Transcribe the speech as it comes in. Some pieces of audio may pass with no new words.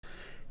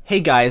Hey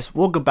guys,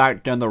 welcome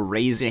back to the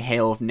Raising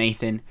Hail of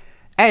Nathan.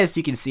 As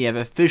you can see, I've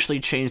officially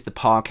changed the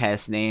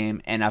podcast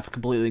name and I've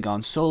completely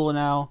gone solo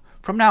now.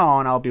 From now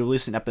on, I'll be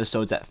releasing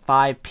episodes at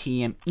 5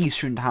 p.m.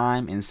 Eastern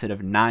Time instead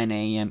of 9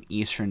 a.m.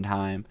 Eastern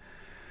Time.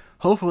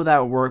 Hopefully that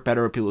will work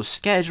better with people's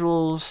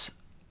schedules.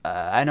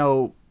 I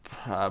know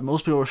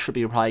most people should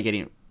be probably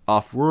getting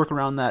off work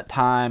around that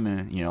time,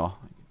 and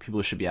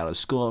people should be out of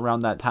school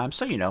around that time.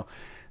 So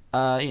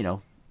uh, you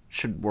know,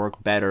 should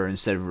work better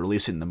instead of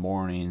releasing in the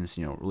mornings.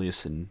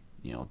 Releasing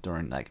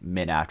during like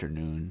mid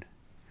afternoon.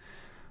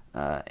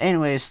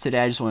 Anyways, today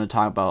I just want to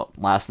talk about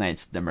last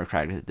night's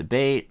Democratic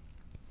debate.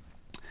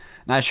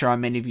 Not sure how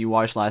many of you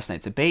watched last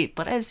night's debate,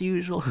 but as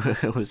usual,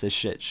 it was a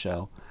shit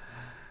show.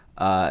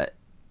 Uh,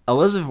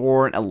 Elizabeth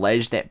Warren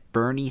alleged that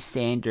Bernie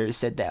Sanders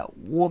said that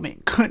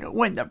woman couldn't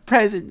win the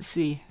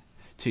presidency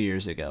 2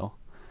 years ago.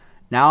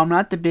 Now, I'm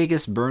not the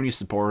biggest Bernie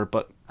supporter,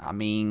 but I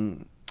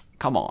mean,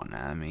 come on.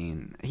 I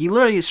mean, he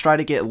literally tried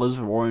to get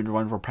Elizabeth Warren to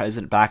run for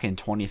president back in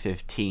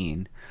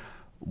 2015.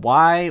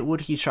 Why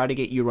would he try to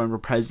get you to run for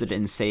president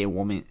and say a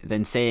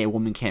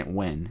woman can't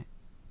win?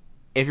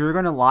 If you're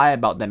gonna lie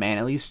about the man,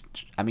 at least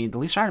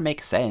try to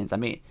make sense.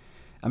 Make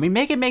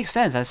it make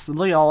sense. That's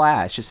literally all I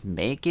ask. Just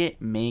make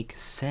it make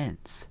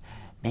sense.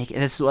 Make it.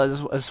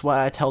 That's what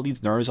I tell these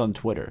nerds on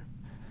Twitter.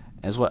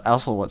 That's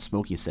what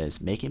Smokey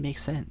says. Make it make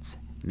sense.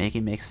 Make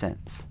it make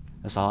sense.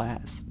 That's all I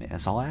ask.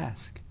 That's all I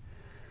ask.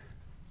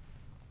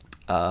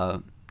 Uh,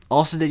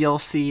 Also, did y'all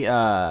see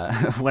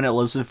when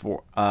Elizabeth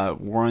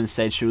Warren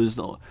said she was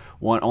the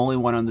only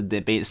one on the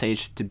debate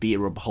stage to be a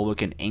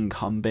Republican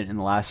incumbent in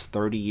the last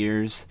 30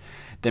 years?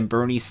 Then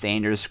Bernie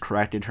Sanders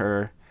corrected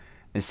her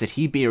and said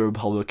he'd be a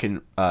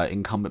Republican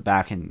incumbent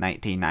back in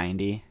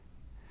 1990.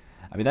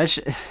 I mean, that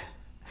shit,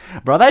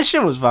 bro, that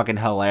shit was fucking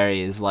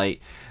hilarious. Like,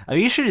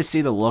 you should have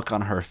seen the look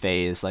on her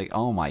face. Like,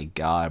 oh my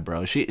god,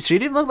 bro. She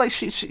didn't look like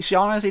she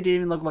honestly didn't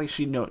even look like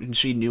she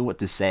knew what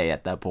to say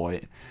at that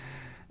point.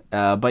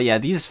 But yeah,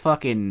 these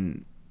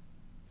fucking,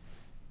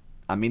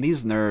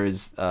 these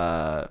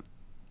nerds,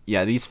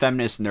 these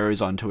feminist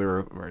nerds on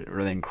Twitter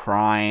were then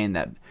crying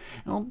that,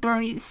 oh,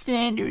 Bernie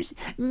Sanders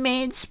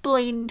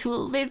mansplaining to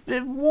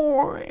Elizabeth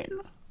Warren.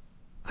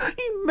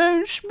 He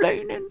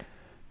mansplaining.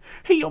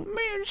 He a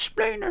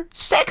mansplainer.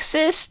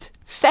 Sexist.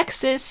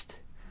 Sexist.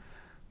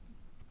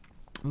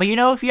 But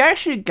if you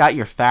actually got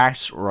your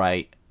facts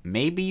right,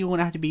 maybe you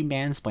wouldn't have to be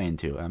mansplained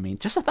to. I mean,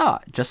 just a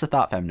thought. Just a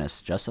thought,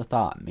 feminists. Just a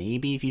thought.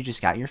 Maybe if you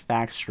just got your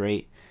facts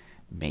straight,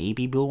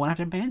 maybe people won't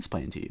have to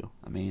mansplain to you.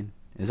 I mean,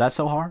 is that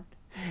so hard?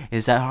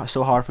 Is that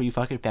so hard for you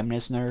fucking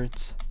feminist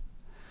nerds?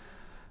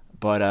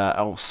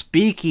 But,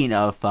 speaking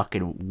of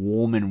fucking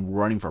woman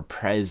running for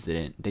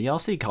president, did y'all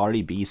see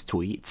Cardi B's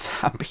tweets?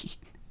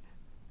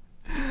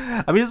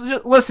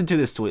 Just listen to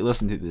this tweet.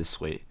 Listen to this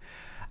tweet.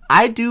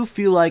 I do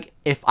feel like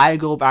if I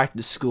go back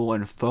to school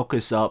and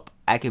focus up,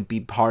 I could be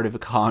part of a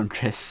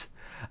Congress.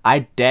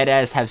 I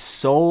deadass have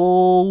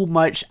so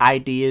much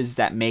ideas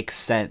that make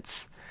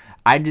sense.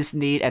 I just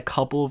need a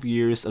couple of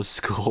years of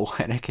school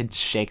and I can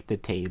shake the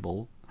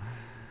table.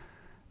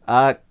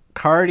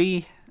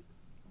 Cardi,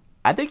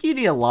 I think you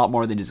need a lot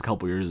more than just a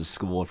couple years of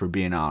school, if we're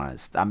being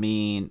honest. I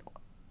mean,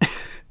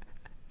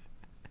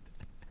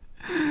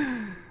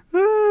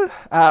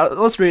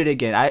 let's read it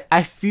again.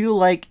 I feel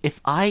like if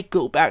I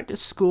go back to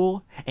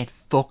school and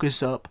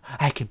focus up,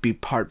 I can be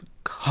part of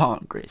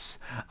Congress.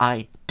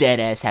 I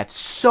deadass have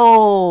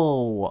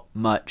so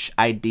much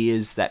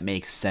ideas that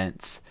make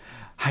sense.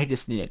 I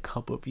just need a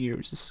couple of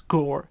years of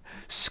school.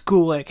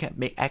 I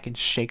can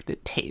shake the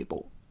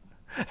table.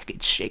 I can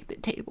shake the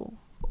table.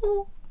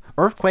 Ooh.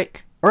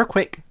 Earthquake.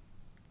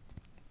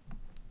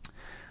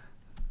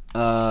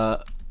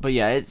 But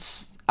yeah,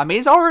 it's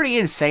already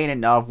insane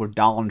enough with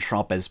Donald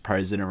Trump as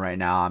president right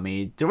now. I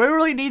mean, do we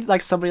really need like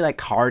somebody like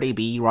Cardi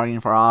B running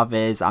for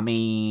office? What's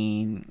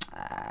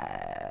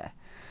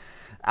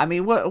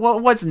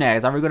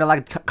next? Are we gonna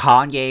like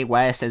Kanye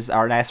West as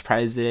our next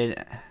president?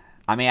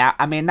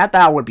 Not that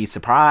I would be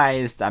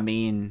surprised. The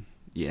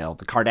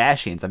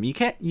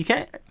Kardashians. You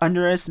can't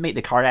underestimate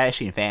the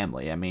Kardashian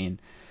family.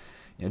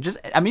 Just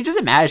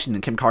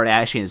imagine Kim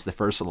Kardashian as the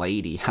first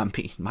lady.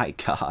 My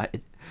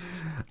God.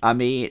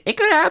 It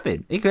could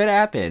happen. It could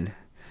happen.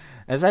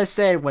 As I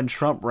said when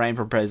Trump ran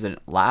for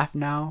president, laugh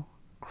now,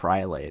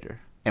 cry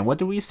later. And what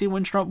do we see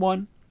when Trump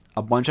won?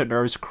 A bunch of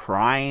nerds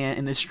crying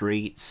in the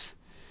streets.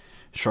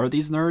 Sure,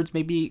 these nerds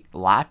may be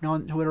laughing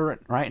on Twitter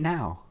right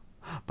now,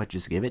 but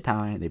just give it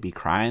time. They'd be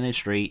crying in the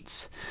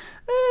streets.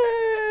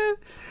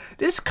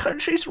 This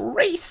country's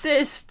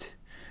racist.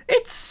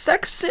 It's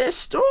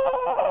sexist.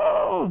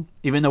 Oh!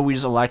 Even though we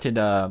just elected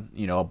a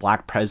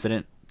black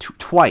president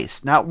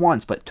twice, not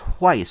once, but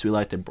twice. We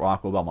elected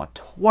Barack Obama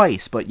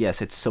twice, but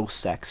yes, it's so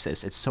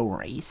sexist. It's so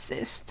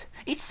racist.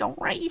 It's so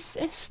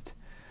racist.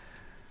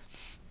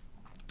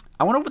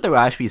 I wonder what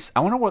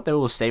they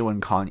will say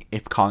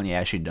if Kanye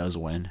actually does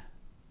win.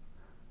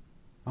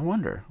 I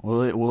wonder.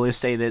 Will they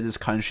say that this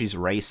country's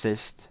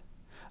racist?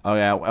 Oh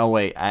yeah. Oh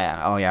wait.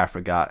 I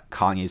forgot.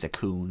 Kanye's a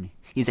coon.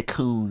 He's a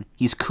coon.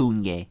 He's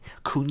Kanye.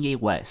 Kanye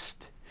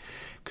West.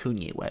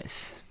 Kanye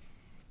West.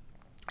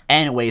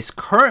 Anyways,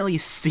 currently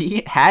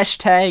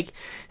hashtag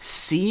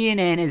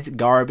CNN is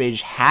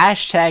garbage,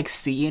 hashtag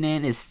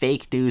CNN is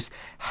fake news,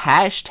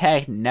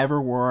 hashtag never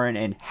Warren,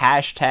 and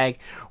hashtag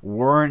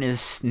Warren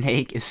is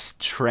snake is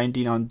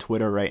trending on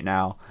Twitter right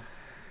now.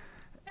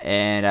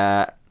 And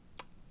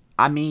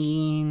I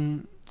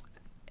mean,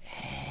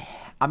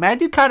 I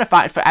do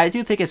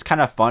think it's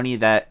kind of funny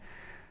that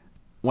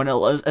when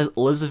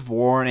Elizabeth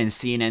Warren and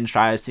CNN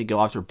tries to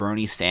go after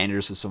Bernie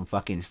Sanders with some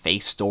fucking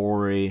fake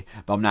story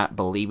about not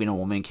believing a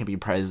woman can be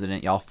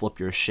president, y'all flip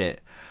your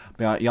shit.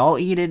 But y'all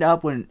eat it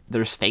up when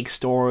there's fake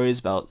stories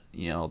about,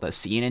 that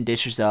CNN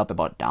dishes up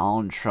about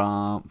Donald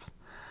Trump.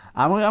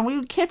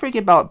 We can't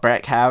forget about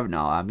Brett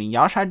Kavanaugh. I mean,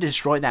 y'all tried to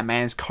destroy that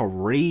man's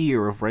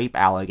career with rape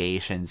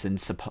allegations and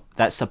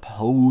that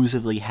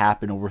supposedly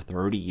happened over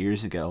 30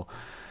 years ago.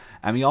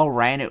 I mean, y'all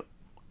ran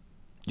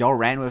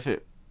with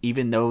it.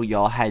 Even though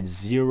y'all had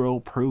zero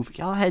proof,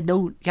 y'all had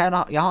no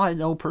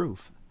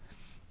proof.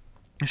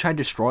 You tried to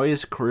destroy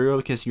his career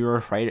because you were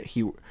afraid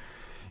you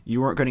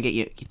weren't going to get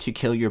you to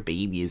kill your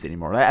babies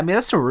anymore. I mean,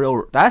 that's the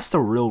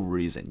real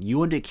reason. You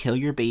wanted to kill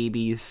your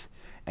babies,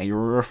 and you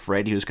were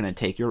afraid he was going to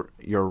take your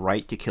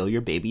right to kill your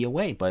baby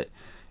away. But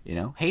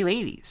hey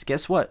ladies,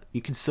 guess what?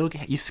 You can still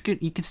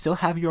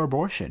have your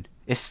abortion.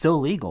 It's still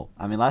legal.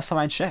 I mean, last time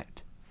I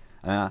checked.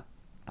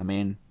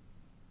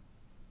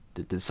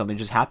 Did something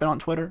just happen on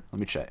Twitter? Let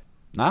me check.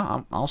 No,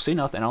 I don't see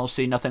nothing. I don't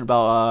see nothing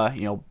about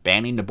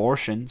banning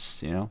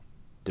abortions.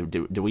 Do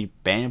we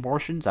ban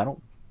abortions? I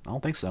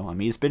don't think so. I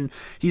mean,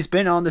 he's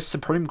been on the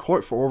Supreme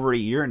Court for over a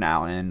year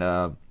now,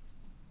 and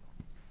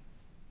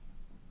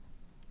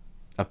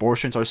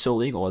abortions are still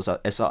legal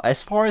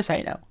as far as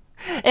I know.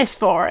 As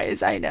far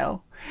as I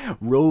know,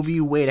 Roe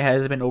v. Wade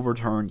hasn't been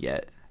overturned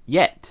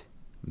yet.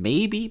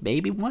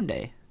 Maybe one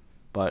day,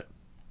 but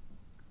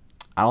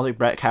I don't think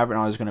Brett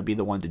Kavanaugh is going to be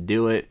the one to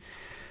do it.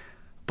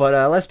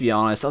 But let's be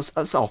honest,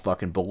 that's all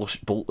fucking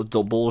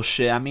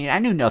bullshit. I mean, I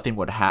knew nothing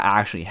would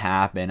actually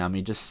happen. I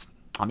mean, just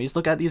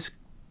look at these.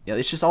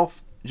 It's just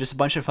a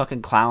bunch of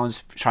fucking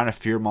clowns trying to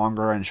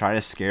fearmonger and try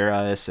to scare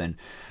us. And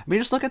I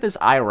mean, just look at this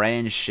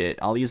Iran shit.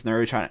 All these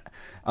nerds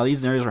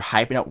were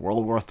hyping up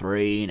World War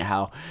III and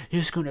how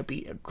it's going to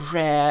be a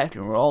draft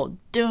and we're all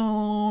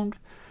doomed.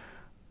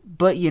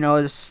 But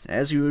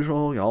as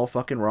usual, y'all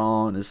fucking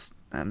wrong. There's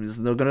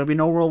gonna be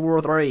no World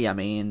War III. I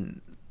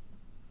mean,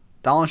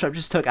 Donald Trump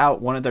just took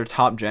out one of their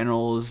top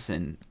generals,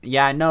 and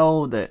yeah, I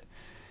know that.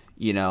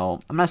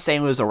 I'm not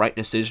saying it was the right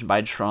decision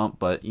by Trump,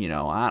 but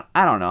I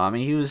don't know. I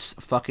mean, he was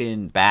a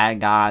fucking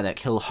bad guy that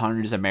killed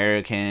hundreds of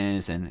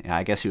Americans, and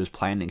I guess he was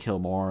planning to kill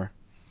more.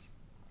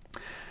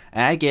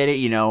 And I get it.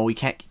 We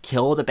can't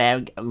kill the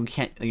bad. We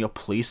can't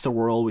police the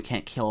world. We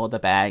can't kill the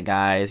bad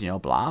guys. Blah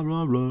blah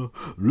blah blah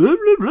blah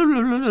blah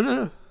blah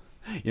blah.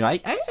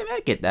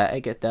 I get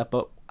that,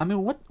 but I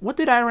mean, what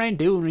did Iran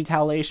do in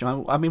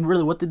retaliation? I mean,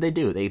 really, what did they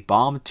do? They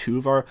bombed 2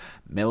 of our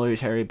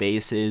military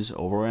bases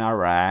over in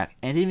Iraq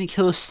and didn't even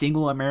kill a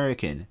single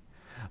American.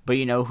 But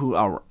who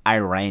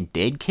Iran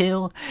did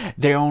kill?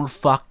 Their own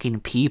fucking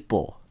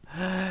people.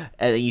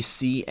 And you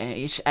see,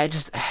 I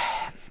just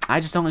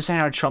don't understand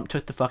how Trump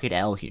took the fucking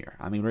L here.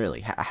 I mean, really,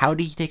 how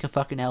did he take a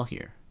fucking L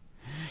here?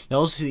 You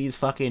also see these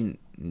fucking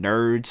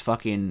nerds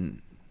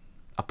fucking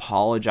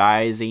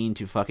apologizing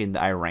to fucking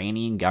the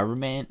Iranian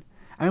government.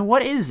 I mean,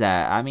 what is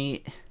that? I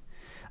mean,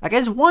 I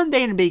guess one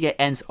day in the big it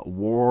ends a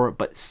war,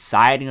 but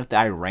siding with the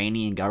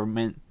Iranian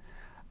government,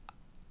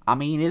 I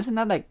mean, isn't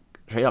that like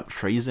straight up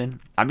treason?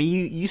 I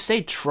mean, you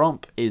say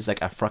Trump is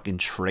like a fucking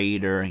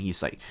traitor, and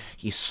he's like,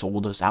 he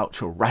sold us out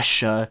to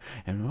Russia,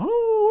 and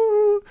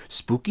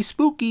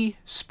spooky.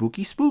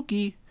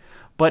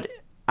 But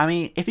I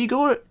mean, if you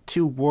go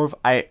to war of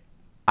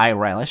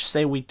Iran, let's just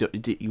say we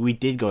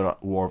did go to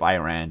war of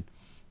Iran.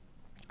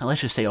 And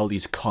let's just say all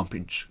these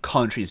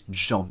countries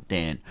jumped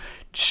in.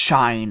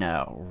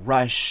 China,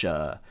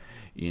 Russia,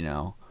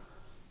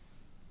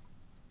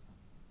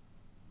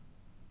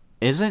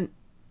 Isn't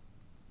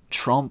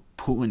Trump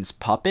Putin's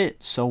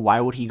puppet? So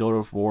why would he go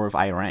to war with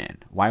Iran?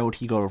 Why would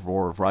he go to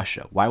war with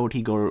Russia? Why would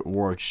he go to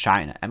war with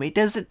China? I mean, it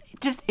doesn't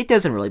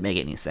really make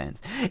any sense.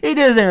 It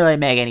doesn't really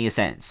make any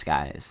sense,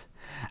 guys.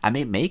 I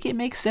mean, make it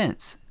make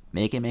sense.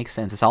 Make it make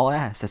sense. That's all I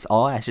ask.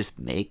 Just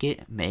make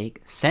it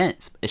make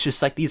sense. It's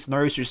just like these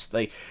nerds just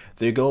like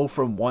they go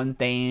from one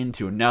thing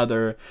to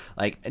another,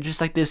 like just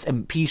like this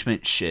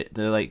impeachment shit.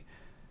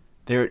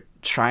 They're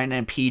trying to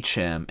impeach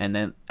him, and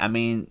then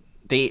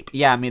they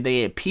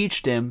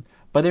impeached him,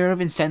 but they're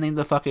even sending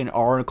the fucking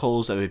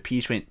articles of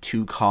impeachment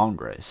to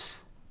Congress.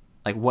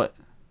 Like what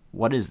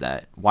is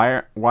that?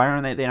 Why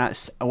aren't they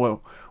not? Oh,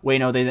 wait,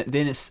 no, they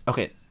didn't.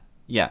 Okay,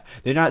 yeah,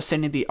 they're not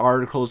sending the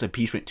articles of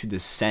impeachment to the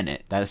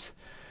Senate.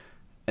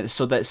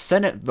 So that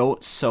Senate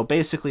votes, so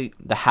basically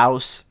the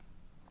House,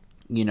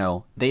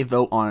 they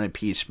vote on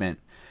impeachment,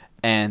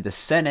 and the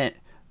Senate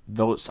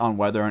votes on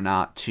whether or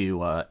not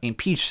to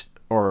impeach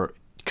or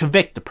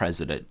convict the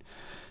president.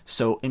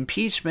 So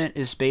impeachment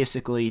is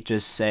basically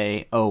just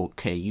say,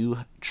 okay,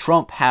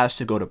 Trump has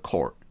to go to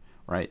court,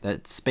 right?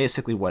 That's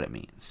basically what it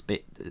means.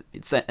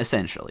 It's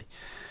essentially.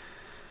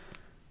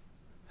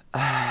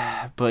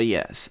 But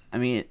yes, I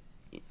mean,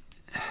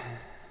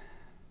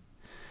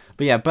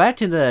 but yeah, back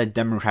to the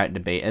Democrat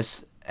debate.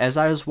 As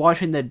I was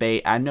watching the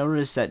debate, I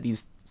noticed that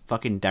these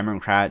fucking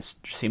Democrats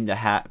seem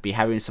to be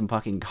having some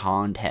fucking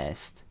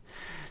contest,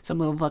 some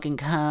little fucking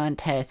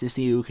contest to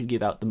see who could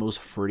give out the most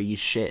free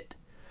shit.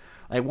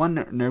 Like one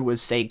nerd would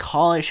say,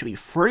 college should be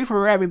free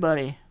for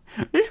everybody.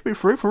 It should be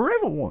free for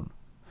everyone.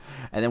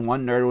 And then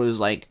one nerd was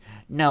like,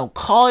 no,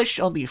 college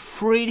should be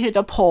free to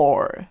the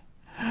poor.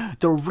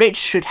 The rich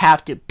should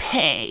have to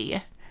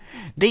pay.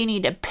 They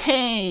need to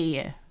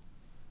pay.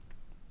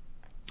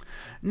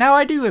 Now,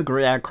 I do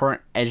agree our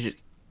current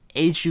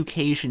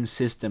education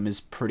system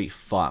is pretty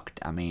fucked.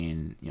 I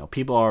mean,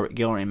 people are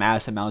going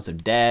massive amounts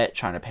of debt,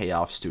 trying to pay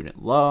off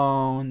student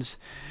loans.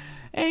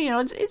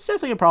 And, it's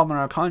definitely a problem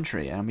in our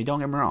country. I mean, don't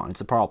get me wrong,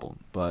 it's a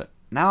problem. But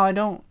now I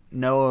don't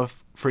know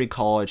if free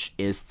college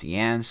is the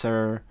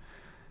answer.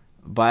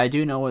 But I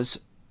do know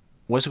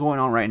what's going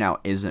on right now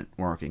isn't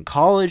working.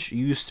 College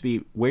used to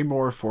be way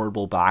more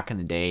affordable back in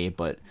the day,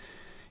 but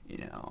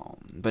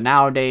but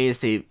nowadays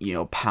they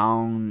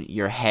pound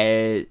your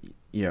head,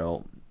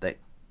 they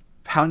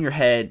pound your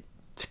head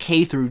to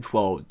K through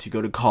 12 to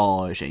go to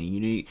college, and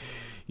you need,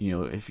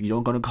 if you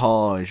don't go to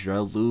college, you're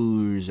a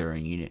loser,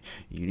 and you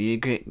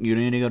need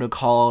to go to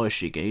college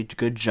to get a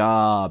good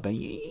job, and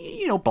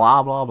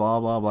blah blah blah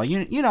blah blah.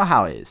 You know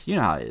how it is.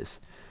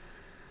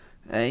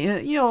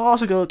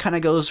 Also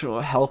goes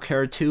for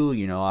healthcare too.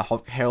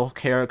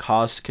 Healthcare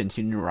costs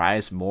continue to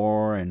rise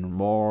more and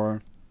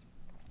more.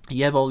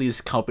 You have all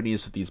these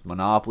companies with these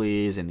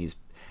monopolies and these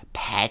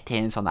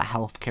patents on the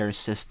healthcare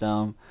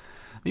system.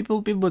 People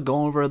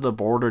go over the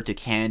border to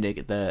Canada to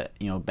get the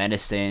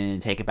medicine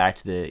and take it back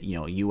to the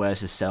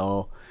U.S. to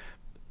sell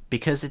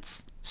because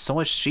it's so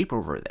much cheaper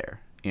over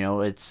there.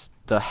 It's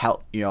the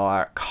health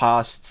our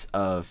costs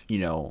of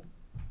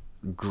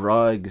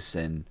drugs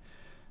and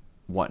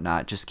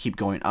whatnot just keep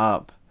going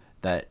up.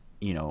 That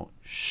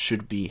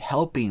should be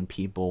helping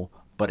people,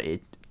 but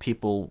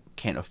people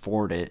can't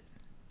afford it,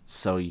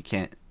 so you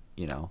can't.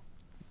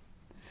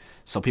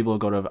 So people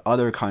go to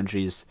other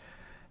countries,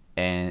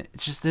 and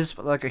it's just this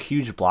like a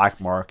huge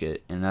black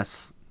market, and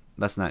that's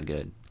not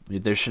good.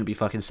 There shouldn't be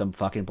some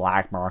fucking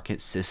black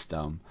market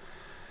system,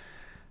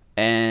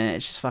 and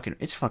it's fucking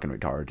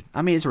retarded.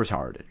 I mean, it's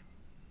retarded.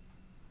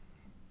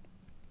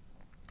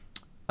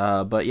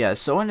 But yeah,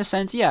 so in a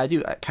sense, yeah, I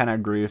kind of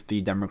agree with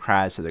the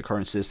Democrats that the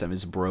current system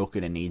is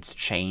broken and needs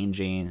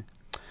changing.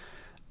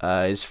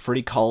 Is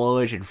free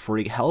college and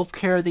free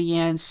healthcare the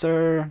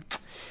answer?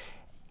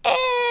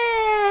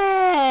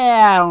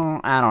 I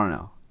don't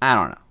know.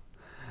 And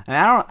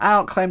I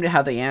don't claim to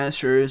have the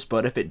answers,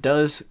 but if it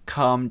does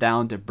come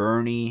down to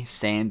Bernie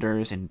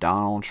Sanders and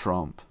Donald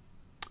Trump,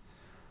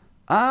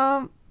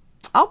 I'll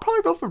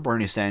probably vote for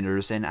Bernie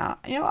Sanders, and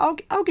I'll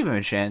give him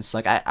a chance.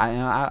 Like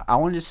I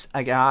want to.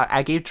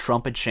 I gave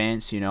Trump a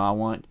chance. I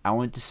want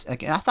to.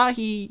 Like I thought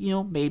he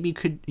maybe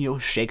could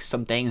shake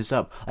some things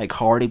up. Like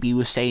Cardi B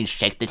was saying,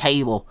 shake the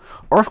table,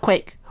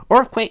 earthquake.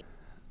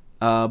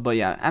 But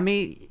yeah, I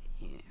mean,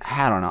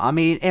 I don't know. I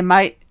mean, it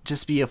might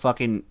just be a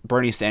fucking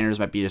Bernie Sanders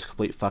might be just a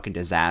complete fucking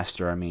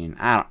disaster. I mean,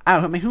 I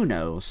mean, who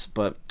knows?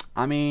 But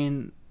I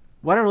mean,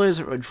 whatever it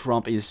is with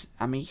Trump is,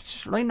 I mean,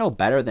 he's really no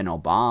better than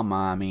Obama.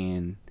 I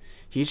mean,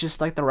 he's just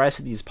like the rest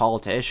of these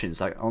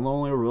politicians. Like, the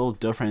only real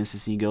difference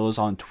is he goes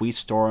on tweet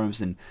storms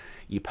and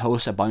he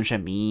posts a bunch of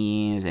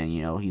memes, and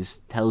he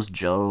tells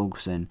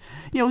jokes, and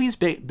he's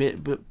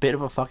bit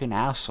of a fucking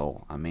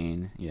asshole. I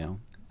mean,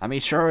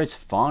 sure, it's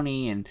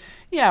funny, and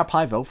yeah, I'll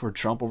probably vote for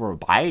Trump over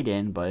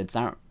Biden, but it's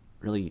not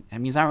really. I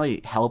mean, he's not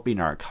really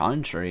helping our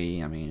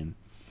country. I mean,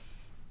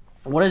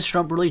 what has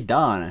Trump really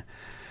done?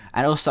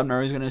 I know some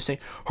nerds gonna say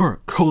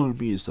our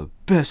economy is the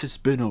best it's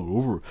been in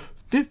over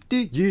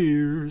 50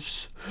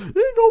 years. It's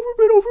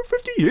been over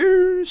 50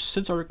 years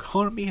since our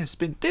economy has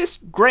been this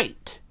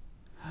great.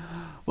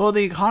 Well,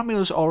 the economy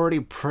was already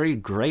pretty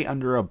great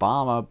under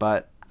Obama,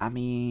 but I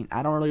mean,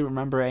 I don't really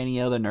remember any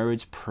other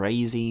nerds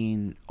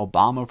praising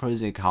Obama for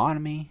his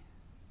economy.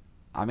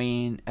 I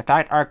mean, in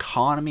fact, our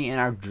economy and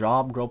our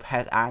job growth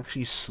has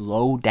actually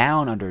slowed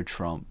down under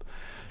Trump.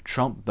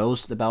 Trump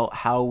boasts about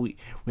how we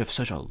have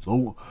such a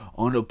low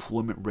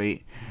unemployment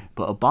rate,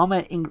 but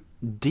Obama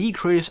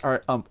decreased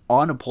our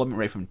unemployment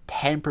rate from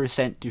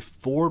 10% to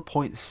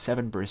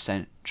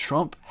 4.7%.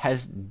 Trump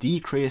has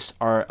decreased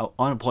our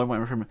unemployment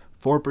rate from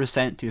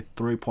 4% to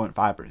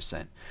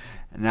 3.5%.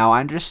 Now, I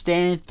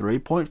understand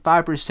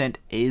 3.5%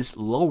 is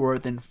lower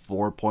than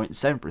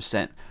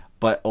 4.7%,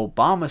 but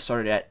Obama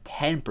started at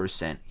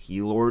 10%.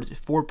 He lowered it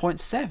to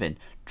 4.7.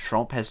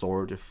 Trump has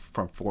lowered it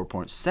from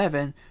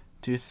 4.7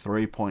 to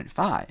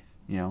 3.5,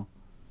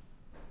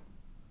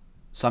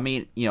 So, I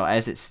mean,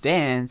 as it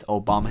stands,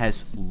 Obama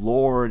has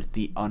lowered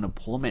the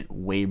unemployment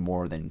way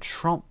more than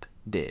Trump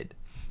did.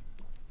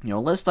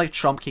 Unless, like,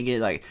 Trump can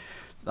get, like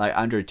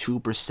under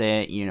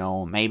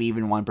 2%, maybe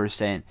even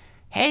 1%.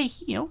 Hey,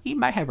 he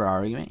might have an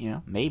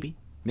argument, maybe.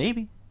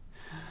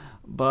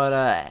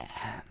 But,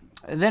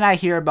 then I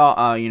hear about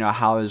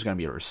how there's gonna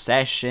be a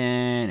recession,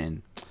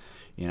 and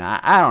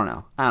I don't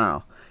know. I don't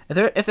know.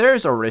 If there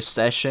is a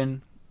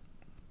recession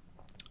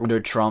under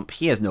Trump,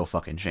 he has no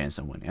fucking chance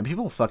of winning. And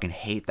people fucking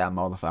hate that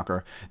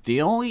motherfucker.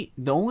 The only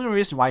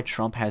reason why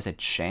Trump has a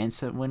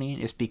chance at winning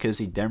is because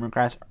the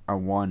Democrats are,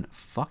 one,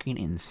 fucking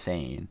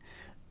insane.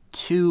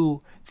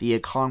 Two, the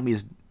economy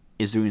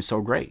is doing so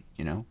great.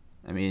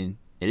 I mean,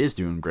 it is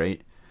doing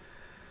great.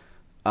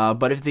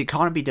 But if the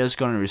economy does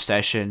go into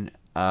recession,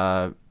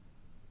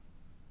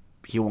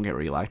 he won't get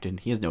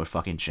reelected. He has no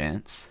fucking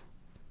chance.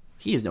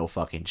 He has no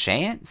fucking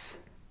chance.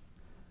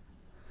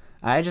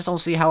 I just don't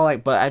see how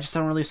but I just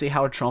don't really see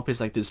how Trump is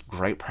like this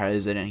great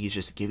president. He's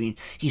just giving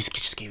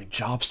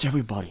jobs to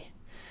everybody.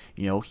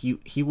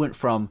 He went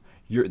from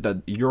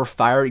you're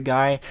fired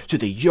guy to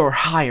the you're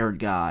hired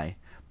guy.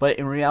 But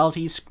in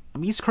reality,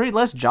 he's created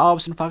less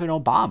jobs than fucking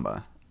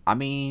Obama. I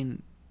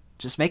mean,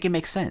 just make it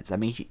make sense. I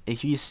mean,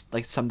 he's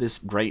like this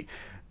great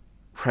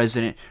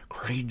president,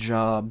 great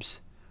jobs,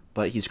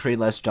 but he's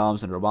created less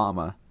jobs than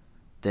Obama.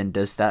 Then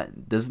doesn't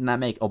that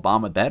make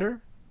Obama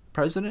better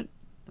president?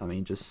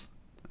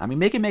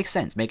 Make it make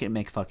sense. Make it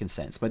make fucking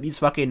sense. But these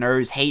fucking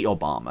nerds hate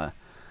Obama.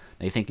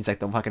 They think he's like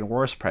the fucking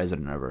worst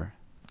president ever.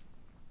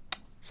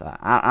 So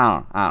I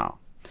don't know.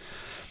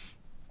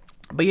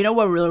 But you know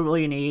what we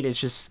really need is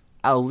just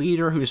a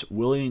leader who's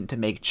willing to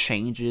make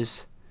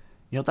changes.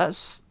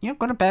 That's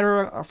gonna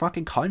better our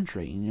fucking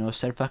country.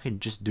 Instead of fucking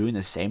just doing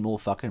the same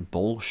old fucking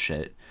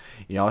bullshit.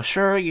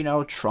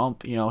 Sure,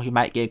 Trump, he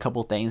might get a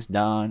couple things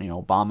done.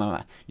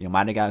 Obama,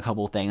 might have got a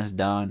couple things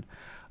done.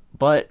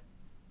 But,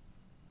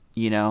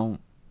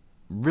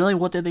 really,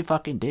 what did they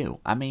fucking do?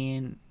 I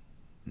mean,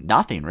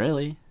 nothing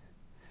really.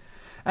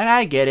 And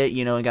I get it,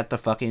 you got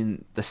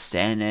the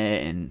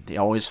Senate, and they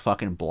always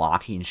fucking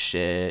blocking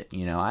shit.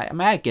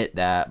 I get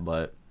that,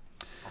 but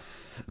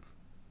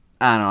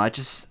I don't know.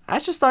 I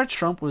just thought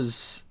Trump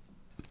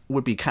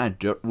would be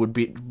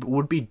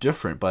would be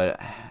different,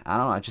 but I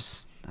don't know.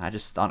 I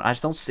just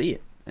don't see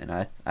it, and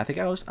I think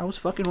I was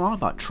fucking wrong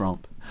about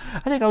Trump.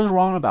 I think I was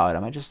wrong about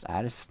him. I don't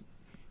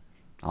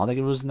think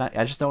it was not.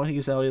 I just don't think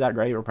he's really that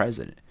great of a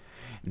president.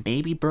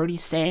 Maybe Bernie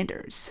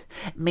Sanders.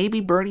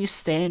 Maybe Bernie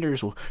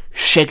Sanders will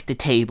shake the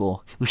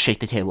table. Will shake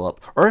the table up.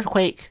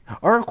 Earthquake.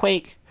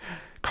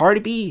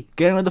 Cardi B,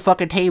 get under the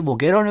fucking table.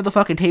 Get under the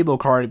fucking table,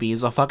 Cardi B.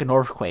 It's a fucking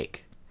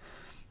earthquake.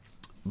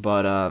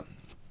 But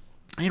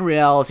in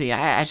reality,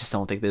 I just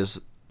don't think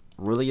there's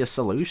really a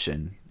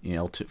solution,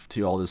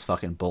 to all this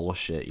fucking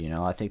bullshit.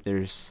 I think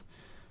there's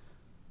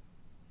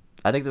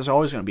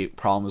always going to be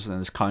problems in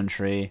this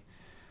country.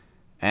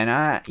 And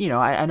I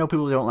know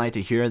people don't like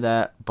to hear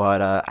that,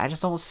 but I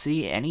just don't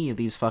see any of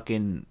these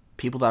fucking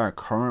people that are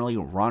currently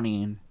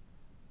running.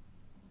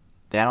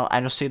 I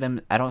don't see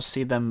them,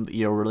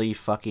 really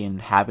fucking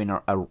having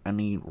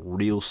any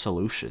real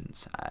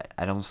solutions.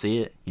 I don't see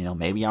it.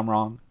 Maybe I'm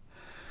wrong.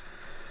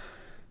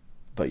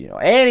 But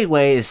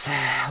anyways,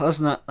 let's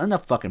not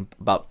fucking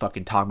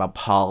talk about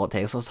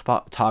politics. Let's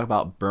talk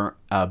about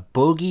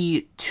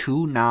Boogie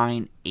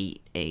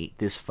 2988.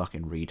 This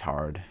fucking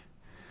retard.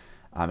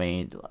 I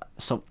mean,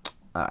 so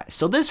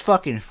this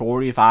fucking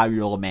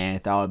 45-year-old man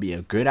thought it would be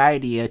a good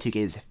idea to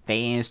get his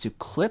fans to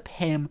clip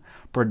him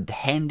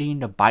pretending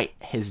to bite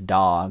his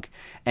dog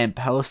and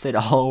post it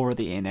all over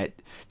the internet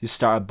to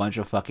start a bunch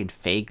of fucking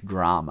fake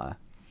drama.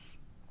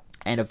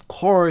 And of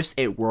course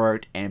it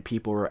worked, and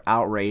people were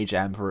outraged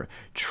at him for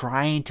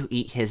trying to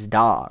eat his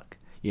dog.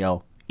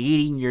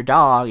 Eating your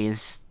dog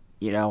is,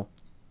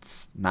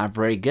 it's not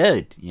very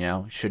good.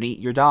 Shouldn't eat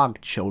your dog,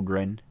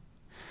 children.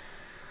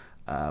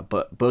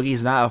 But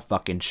Boogie's not a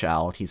fucking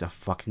child. He's a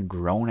fucking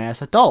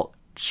grown-ass adult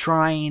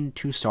trying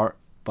to start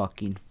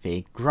fucking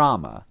fake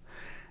drama.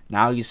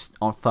 Now he's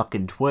on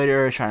fucking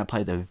Twitter trying to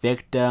play the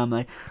victim.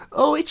 Like,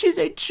 oh, it's just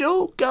a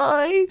joke,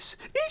 guys.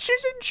 It's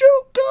just a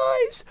joke,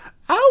 guys.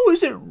 I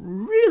wasn't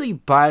really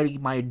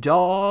biting my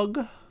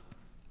dog.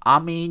 I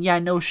mean, yeah,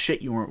 no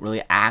shit, you weren't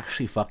really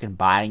actually fucking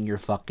biting your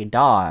fucking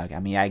dog. I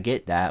mean, I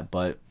get that,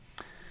 but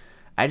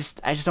I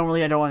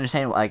don't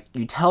understand. Like,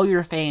 you tell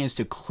your fans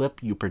to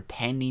clip you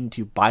pretending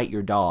to bite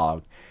your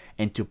dog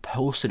and to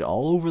post it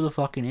all over the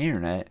fucking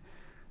internet.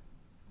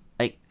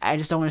 Like, I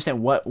just don't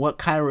understand what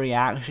kind of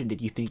reaction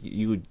did you think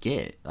you would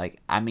get? Like,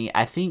 I mean,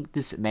 I think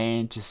this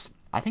man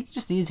he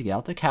just needs to get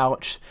out the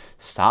couch,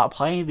 stop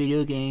playing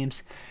video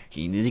games.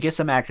 He needs to get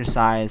some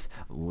exercise,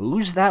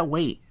 lose that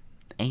weight,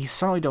 and he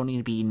certainly don't need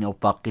to be eating no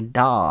fucking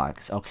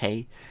dogs,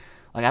 okay?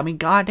 Like, I mean,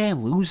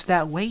 goddamn, lose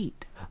that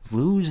weight.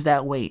 Lose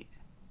that weight.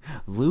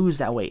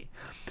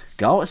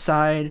 Go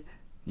outside,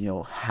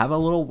 have a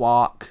little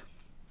walk.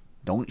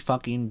 Don't eat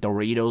fucking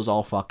Doritos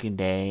all fucking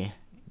day.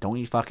 Don't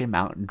eat fucking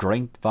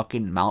drink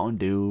fucking Mountain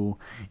Dew.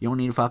 You don't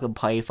need to fucking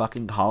play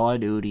fucking Call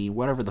of Duty,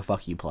 whatever the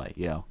fuck you play,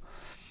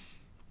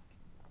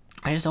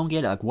 I just don't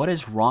get it. Like, what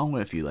is wrong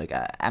with you? Like,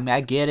 I mean,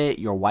 I get it.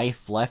 Your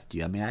wife left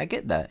you. I mean, I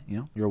get that.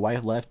 Your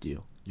wife left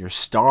you. You're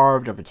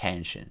starved of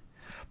attention.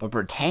 But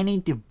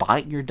pretending to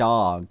bite your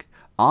dog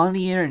on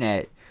the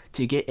internet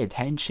to get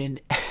attention,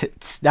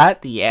 it's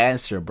not the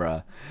answer,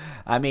 bruh.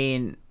 I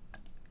mean,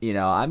 You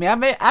know, I mean,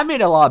 I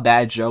made a lot of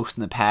bad jokes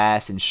in the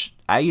past, and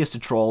I used to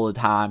troll all the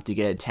time to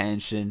get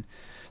attention.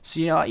 So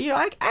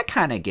I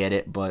kind of get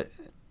it, but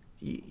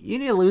you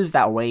need to lose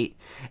that weight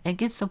and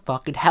get some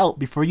fucking help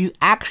before you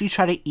actually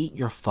try to eat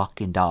your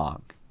fucking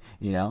dog.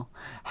 You know,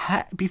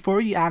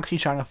 before you actually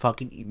try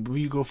to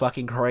you go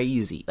fucking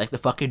crazy like the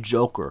fucking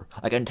Joker,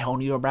 like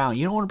Antonio Brown.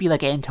 You don't want to be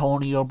like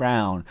Antonio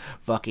Brown,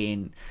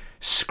 fucking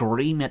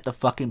scream at the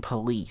fucking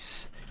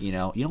police. You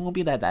know, you don't want to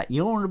be that.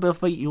 You don't want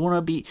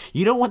to be.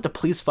 You don't want the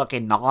police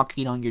fucking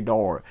knocking on your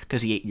door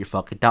because he ate your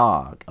fucking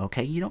dog.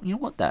 Okay, you don't. You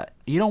don't want that.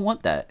 You don't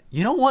want that.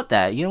 You don't want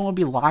that. You don't want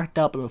to be locked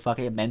up in a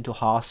fucking mental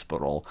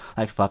hospital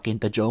like fucking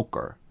the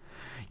Joker.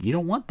 You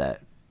don't want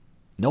that.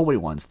 Nobody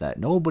wants that.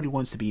 Nobody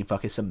wants to be in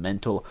fucking some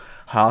mental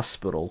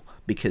hospital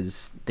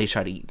because they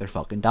try to eat their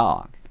fucking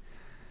dog.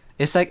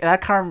 It's like that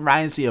kind of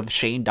reminds me of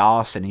Shane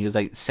Dawson. He was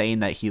like saying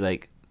that he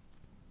like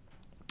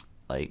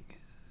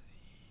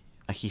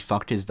he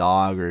fucked his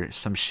dog or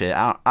some shit.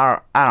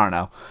 I don't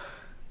know.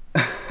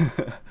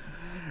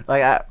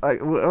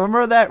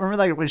 Remember that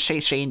when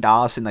Shane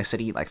Dawson like said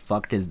he like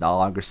fucked his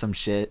dog or some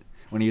shit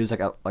when he was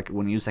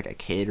when he was like a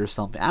kid or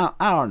something. I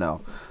don't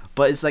know.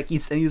 But it's like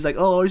he's like,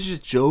 oh, I was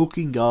just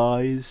joking,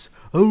 guys.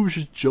 I was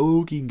just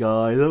joking,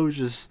 guys. I was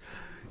just,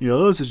 that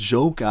was a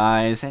joke,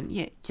 guys. And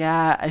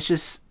yeah, it's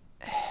just,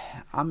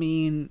 I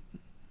mean,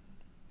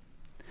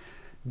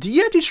 do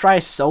you have to try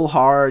so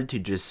hard to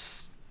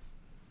just,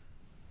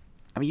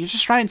 I mean, you're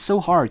just trying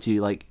so hard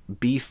to like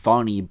be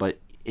funny, but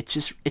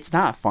it's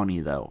not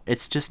funny though.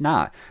 It's just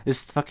not.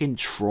 This fucking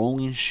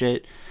trolling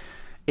shit.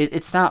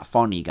 It's not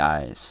funny,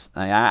 guys.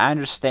 Like, I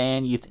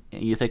understand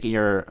you think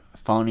you're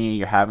funny,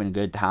 you're having a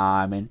good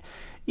time, and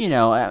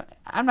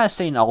I'm not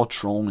saying all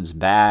trolling is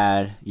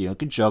bad.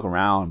 Good joke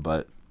around,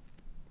 but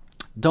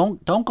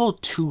don't go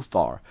too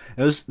far.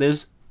 There's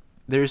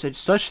a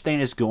such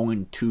thing as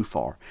going too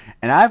far,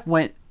 and I've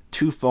went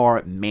too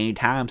far many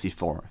times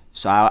before,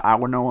 so I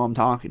would know what I'm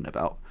talking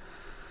about.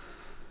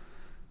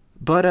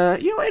 But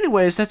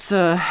anyways, that's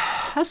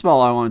about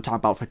all I want to talk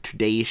about for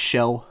today's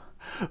show.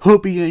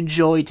 Hope you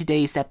enjoyed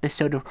today's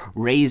episode of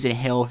Raising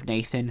Hell with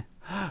Nathan.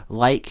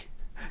 Like,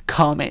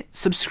 comment,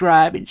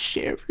 subscribe, and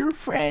share with your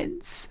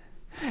friends.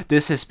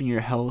 This has been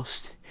your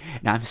host,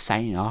 and I'm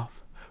signing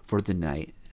off for the night.